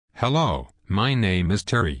Hello, my name is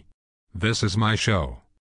Terry. This is my show.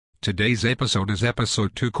 Today's episode is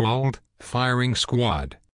episode 2 called Firing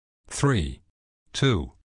Squad. 3,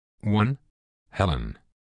 2, 1. Helen.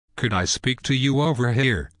 Could I speak to you over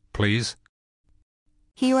here, please?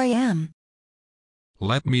 Here I am.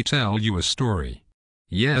 Let me tell you a story.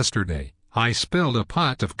 Yesterday, I spilled a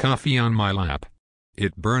pot of coffee on my lap.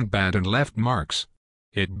 It burned bad and left marks.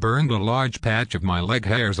 It burned a large patch of my leg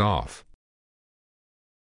hairs off.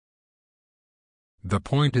 The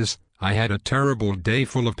point is, I had a terrible day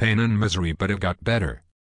full of pain and misery, but it got better.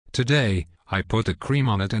 Today, I put a cream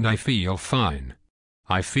on it and I feel fine.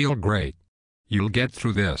 I feel great. You'll get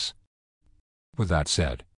through this. With that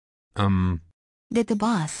said, Did the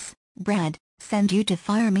boss, Brad, send you to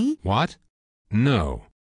fire me? What? No.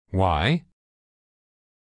 Why?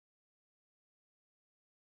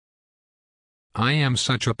 I am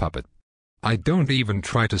such a puppet. I don't even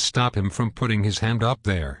try to stop him from putting his hand up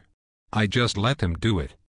there. I just let him do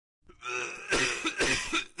it.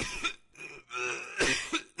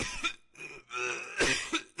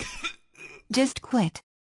 Just quit.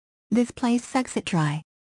 This place sucks at try.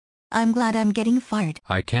 I'm glad I'm getting fired.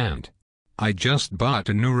 I can't. I just bought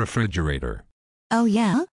a new refrigerator. Oh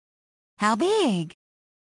yeah? How big?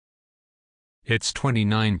 It's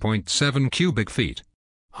 29.7 cubic feet.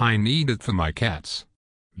 I need it for my cats.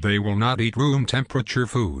 They will not eat room temperature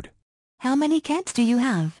food. How many cats do you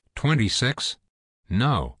have? 26?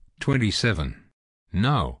 No, 27.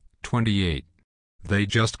 No, 28. They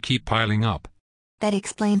just keep piling up. That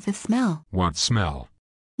explains the smell. What smell?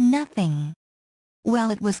 Nothing.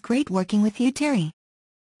 Well, it was great working with you, Terry.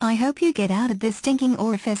 I hope you get out of this stinking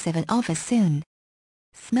orifice of an office soon.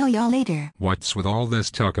 Smell y'all later. What's with all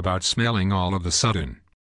this talk about smelling all of a sudden?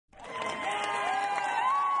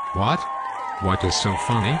 What? What is so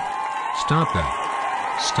funny? Stop that.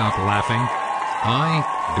 Stop laughing. I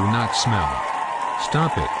do not smell.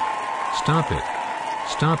 Stop it. Stop it.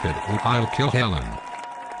 Stop it or I'll kill Helen.